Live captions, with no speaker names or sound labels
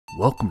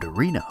Welcome to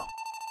Reno.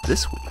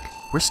 This week,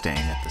 we're staying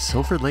at the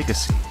Silver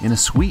Legacy in a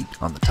suite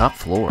on the top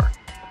floor.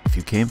 If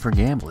you came for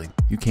gambling,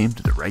 you came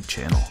to the right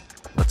channel.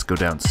 Let's go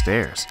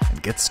downstairs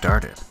and get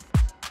started.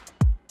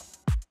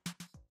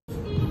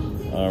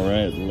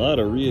 Alright,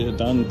 Lotteria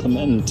Don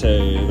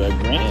Clemente. The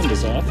grand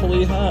is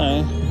awfully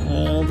high.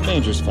 The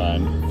major's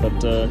fine,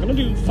 but I'm gonna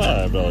do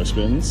 $5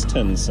 spins,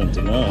 10 cents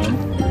a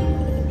nine.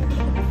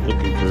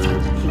 Looking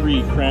for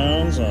 3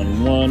 crowns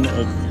on one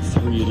of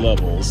 3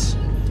 levels.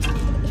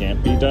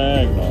 Can't be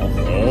diagonal.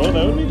 Oh,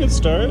 that would be a good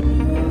start.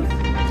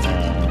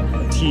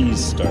 A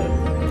tease start.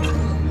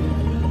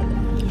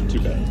 Too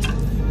bad.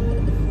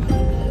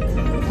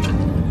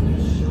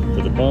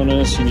 For the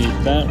bonus, you need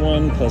that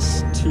one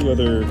plus 2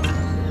 other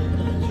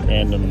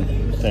random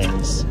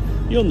things.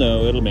 You'll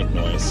know, it'll make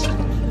noise.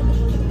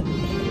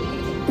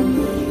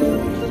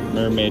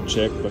 Mermaid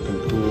chick looking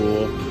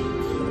cool.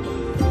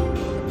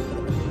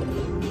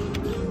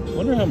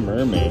 Wonder how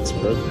mermaids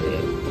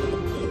procreate.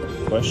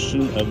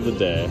 Question of the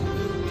day.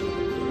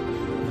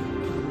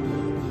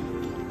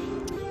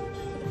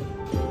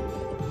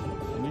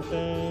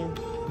 Anything?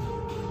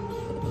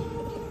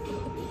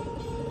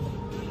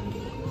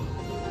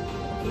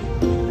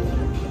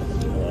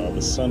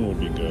 The sun would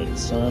be good.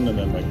 Sun and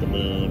then like the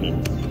moon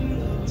and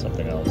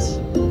something else.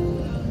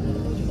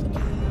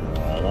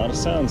 A lot of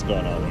sounds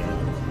going on here.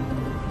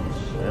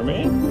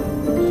 Mermaid?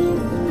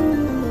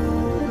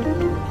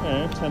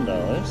 Okay, $10.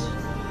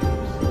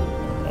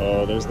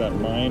 Oh, there's that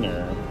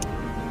minor.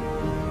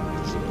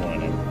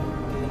 Disappointing.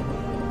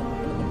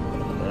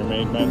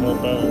 Mermaid might help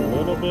out a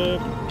little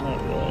bit.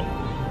 Not really.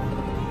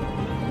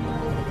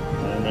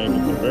 Mermaid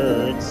with the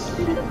birds.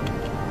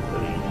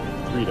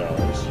 $3.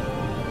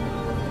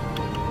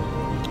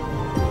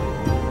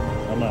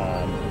 Come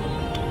on.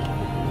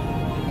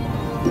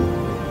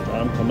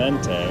 Don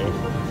Clemente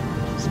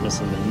is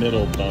missing the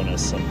middle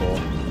bonus symbol.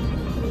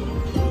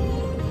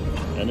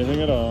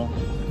 Anything at all?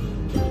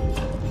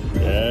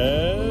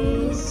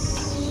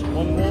 Yes.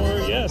 One more.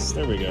 Yes,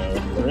 there we go.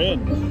 We're in.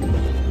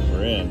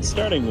 We're in.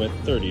 Starting with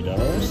 $30.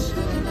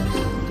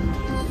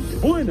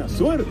 Buena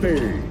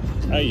suerte!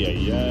 Ay,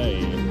 ay,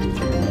 ay.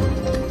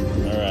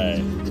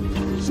 Alright.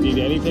 Just need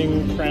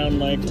anything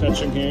crown-like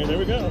touching here. There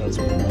we go. That's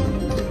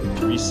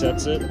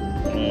resets it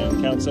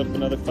and counts up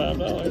another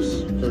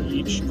 $5 for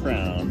each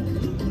crown.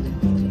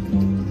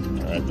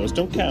 Alright, those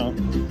don't count.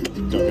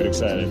 Don't get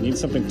excited. Need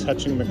something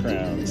touching the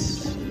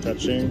crowns.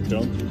 Touching.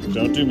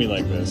 Don't do me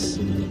like this.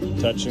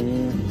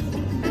 Touching.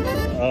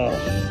 Oh.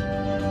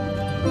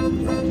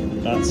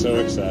 Not so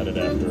excited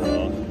after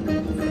all.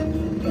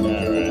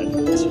 Alright.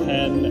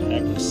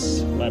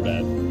 10x. My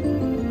bad.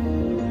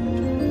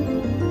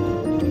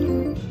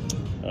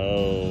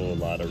 Oh,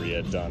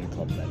 Lotteria Don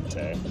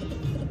Clemente.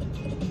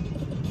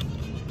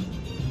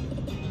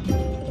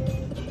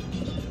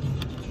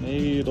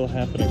 Maybe it'll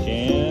happen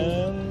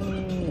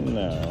again.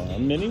 No, a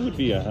mini would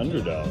be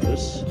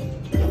 $100.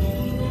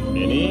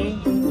 Mini?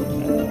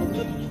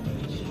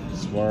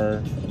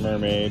 Smart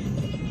mermaid.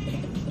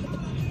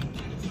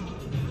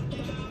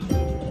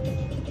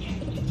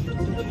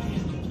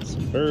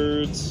 Some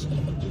birds.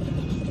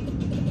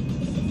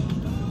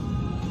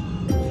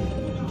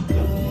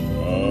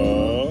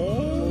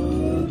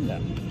 Oh, no.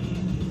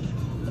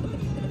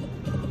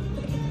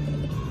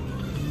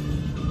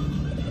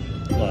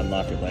 Come on,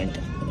 Locket Link.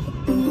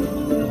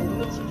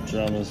 Some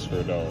drums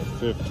for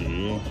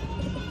 $1.50.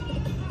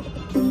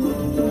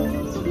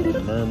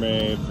 Some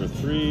mermaid for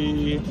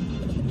 $3.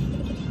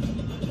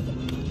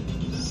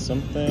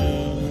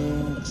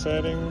 Something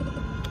exciting.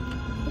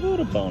 What about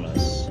a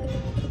bonus?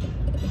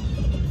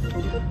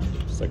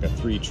 It's like a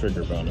 3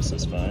 trigger bonus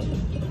is fine.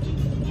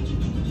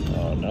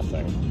 Oh,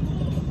 nothing.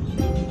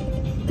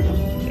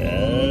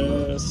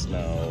 Yes,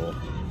 no.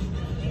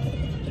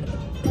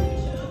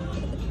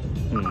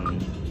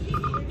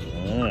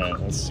 Alright,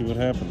 let's see what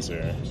happens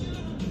here.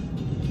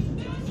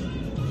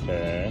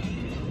 Okay.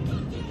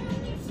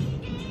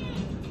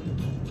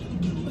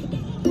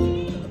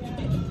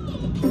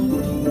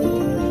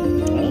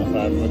 Oh,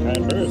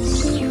 5-of-a-kind birds.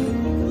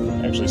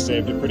 Actually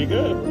saved it pretty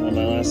good on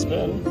my last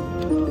spin.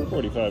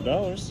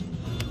 $45.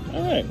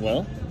 Alright,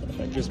 well,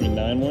 that gives me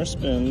 9 more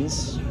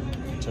spins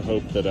to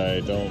hope that I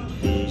don't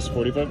lose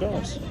 $45.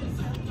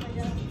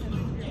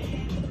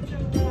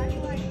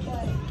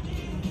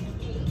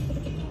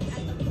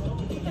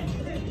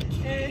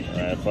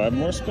 Alright, 5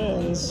 more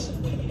spins.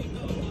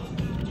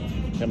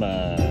 Come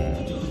on.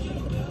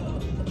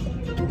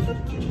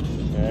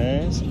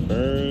 Okay, some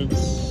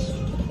birds.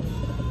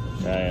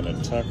 Guy in a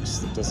tux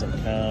that doesn't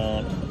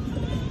count.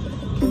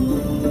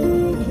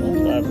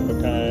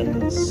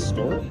 5-of-a-kind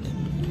stork.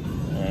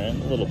 Alright,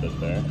 a little bit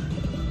there.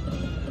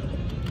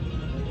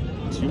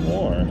 2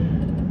 more.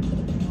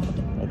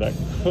 Well, that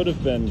could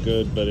have been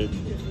good, but it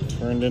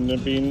turned into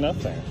being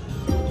nothing.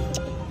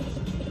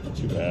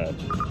 Too bad.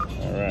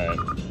 Alright.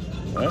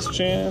 Last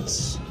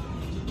chance.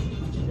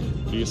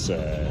 What do you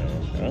say?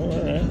 Oh,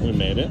 alright, we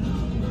made it.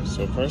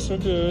 So far, so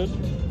good.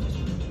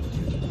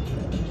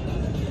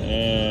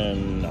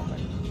 And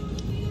nothing.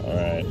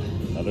 Alright,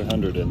 another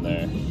 100 in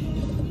there.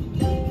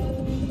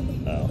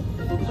 Oh.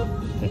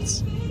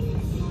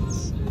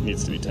 cents. It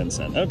needs to be 10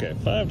 cents. Okay,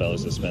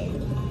 $5 to spend.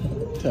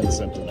 10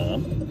 cent to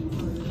nom.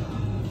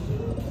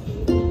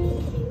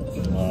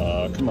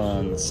 Come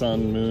on,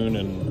 sun, moon,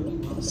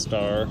 and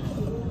star.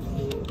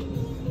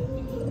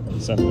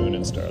 Sun, moon,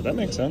 and star. That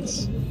makes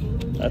sense.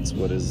 That's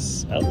what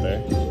is out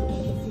there.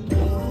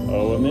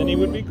 Oh, a mini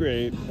would be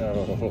great.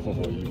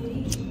 Oh,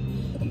 you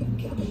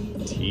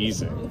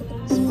teasing.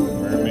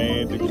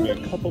 Mermaid to give me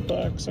a couple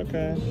bucks.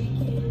 Okay.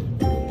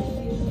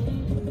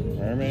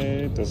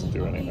 Mermaid doesn't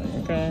do anything.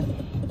 Okay.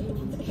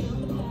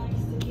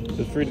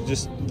 Feel free to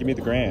just give me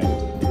the grand.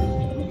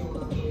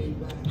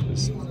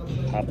 Just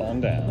pop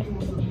on down.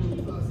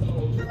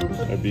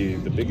 That'd be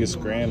the biggest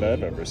grand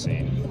I've ever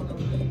seen.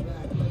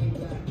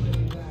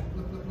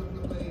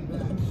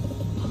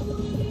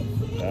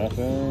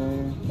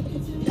 Nothing.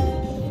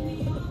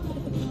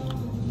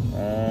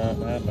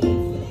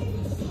 Happening.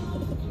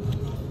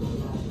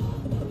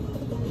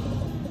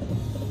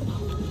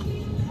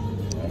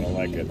 I don't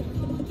like it.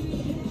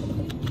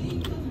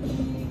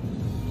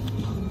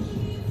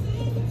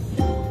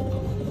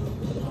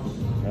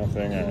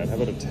 Nothing. Alright, how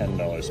about a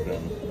 $10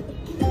 spin?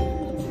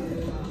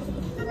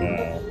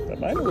 No, that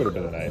might would have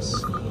been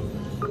nice.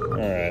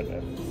 Alright,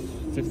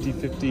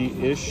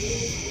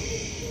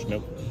 50-50-ish.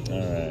 Nope.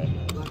 Alright.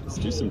 Let's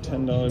do some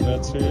 $10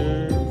 bets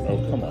here. Oh,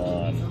 come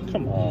on.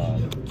 Come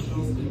on.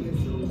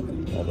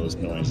 All those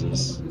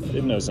noises.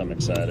 It knows I'm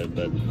excited,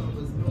 but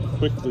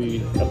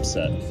quickly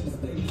upset.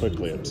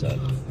 Quickly upset.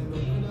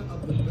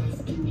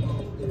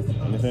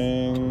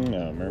 Anything?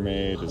 No,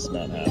 mermaid is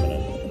not having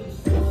it.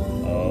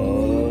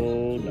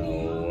 Oh,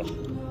 no.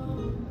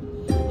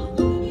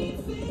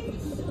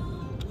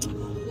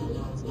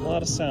 There's a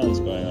lot of sounds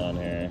going on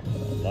here. A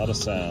lot of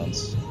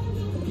sounds.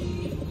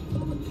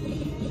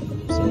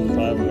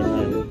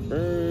 7,500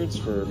 birds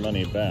for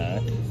money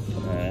back.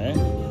 Okay.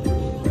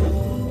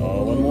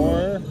 Oh, one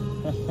more.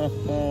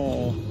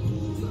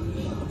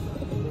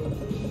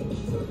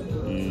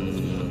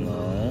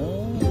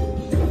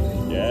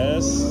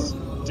 Yes.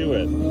 Do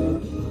it.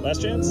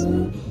 Last chance?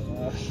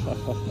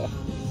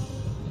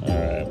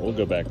 Alright, we'll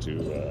go back to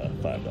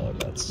 $5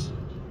 bets.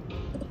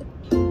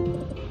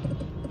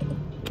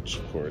 Which,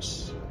 of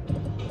course,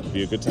 would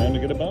be a good time to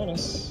get a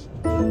bonus.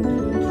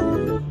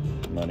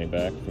 Money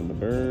back from the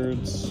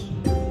birds.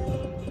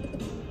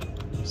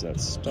 There's that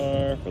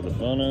star for the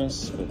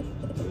bonus, but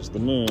there's the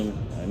moon.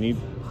 I need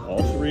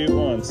all three at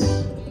once.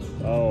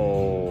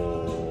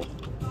 Oh.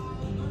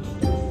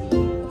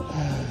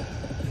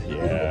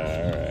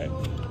 Yeah, alright.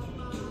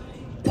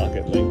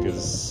 Pocket Link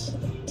is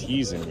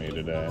teasing me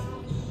today.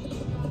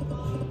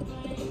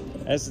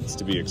 As it's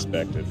to be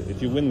expected.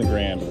 If you win the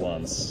grand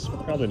once,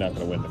 you're probably not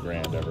going to win the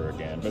grand ever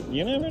again. But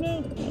you never know.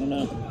 I don't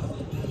know.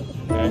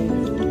 Okay.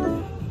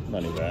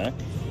 Money back.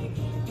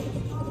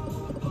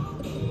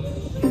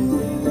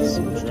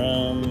 Some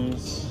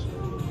drums.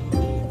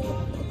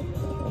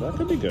 Well, that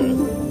could be good.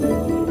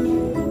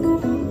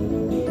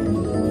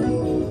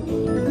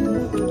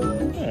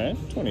 Alright,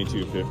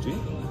 $22.50.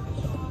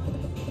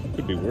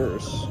 Could be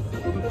worse.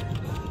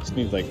 Just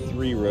need like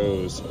 3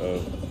 rows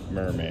of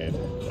mermaid.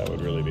 That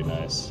would really be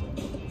nice.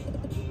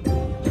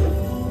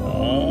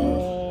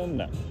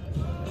 No.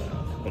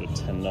 But a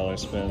 $10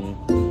 spin.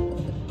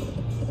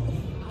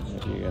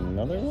 Maybe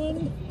another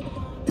one?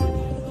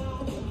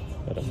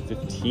 But a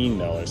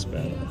 $15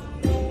 spin.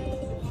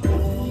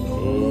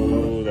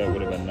 Oh, that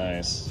would have been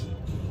nice.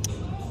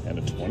 And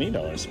a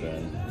 $20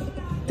 spin.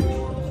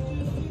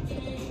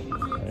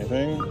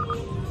 Anything?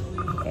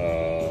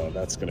 Oh,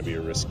 that's going to be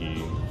a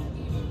risky.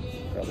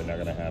 Probably not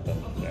going to happen.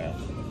 Yeah.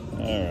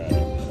 Alright.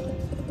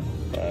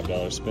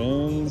 $5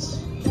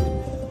 spins.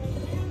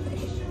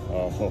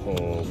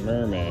 Oh,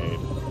 mermaid.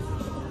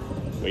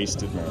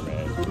 Wasted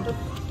mermaid.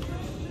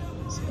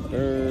 Some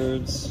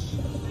birds.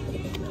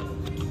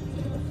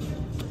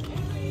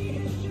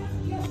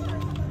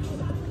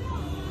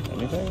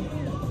 Anything?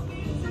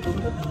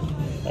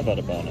 How about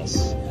a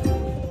bonus?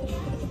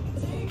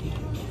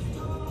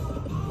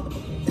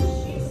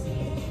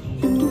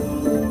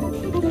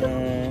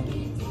 Okay.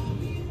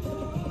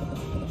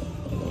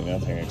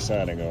 Nothing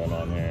exciting going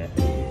on here.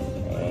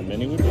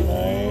 Mini would be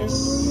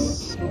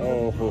nice.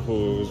 Oh, it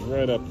was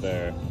right up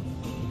there.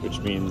 Which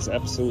means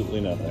absolutely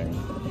nothing.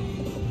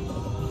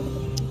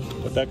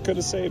 But that could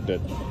have saved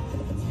it.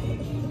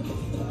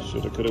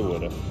 Shoulda, coulda,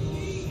 woulda.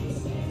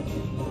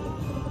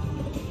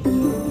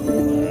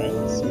 Alright,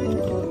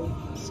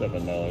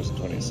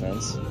 $7.20.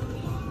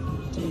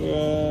 Do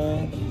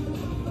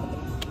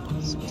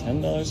some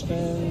 $10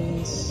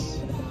 spins.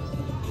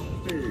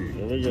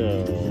 Here we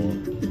go.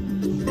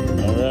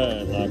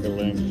 Alright, Lock a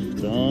Link.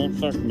 Don't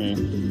fuck me.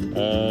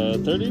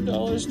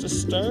 $30 to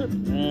start,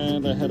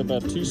 and I had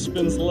about 2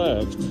 spins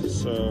left,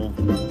 so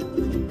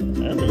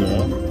there we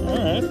go.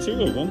 Alright,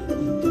 2 of them.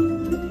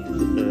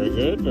 Very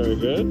good, very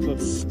good.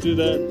 Let's do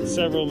that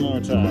several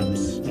more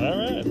times.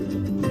 Alright.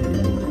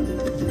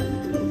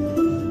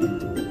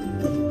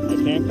 I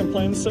can't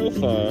complain so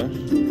far.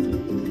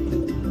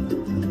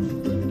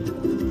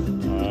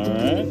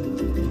 Alright.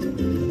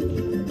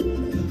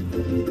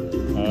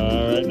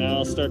 Alright, now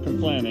I'll start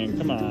complaining.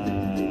 Come on.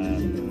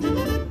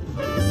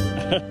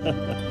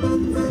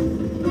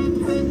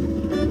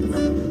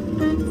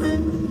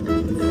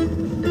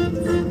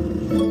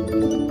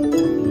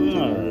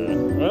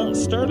 Alright, well, it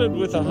started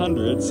with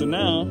 100, so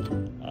now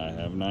I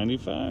have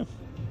 95.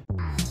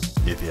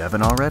 If you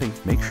haven't already,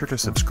 make sure to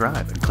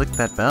subscribe and click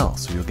that bell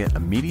so you'll get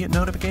immediate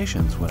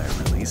notifications when I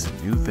release a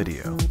new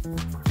video.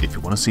 If you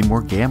want to see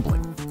more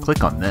gambling,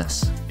 click on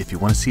this. If you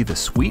want to see the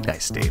suite I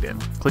stayed in,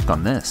 click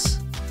on this.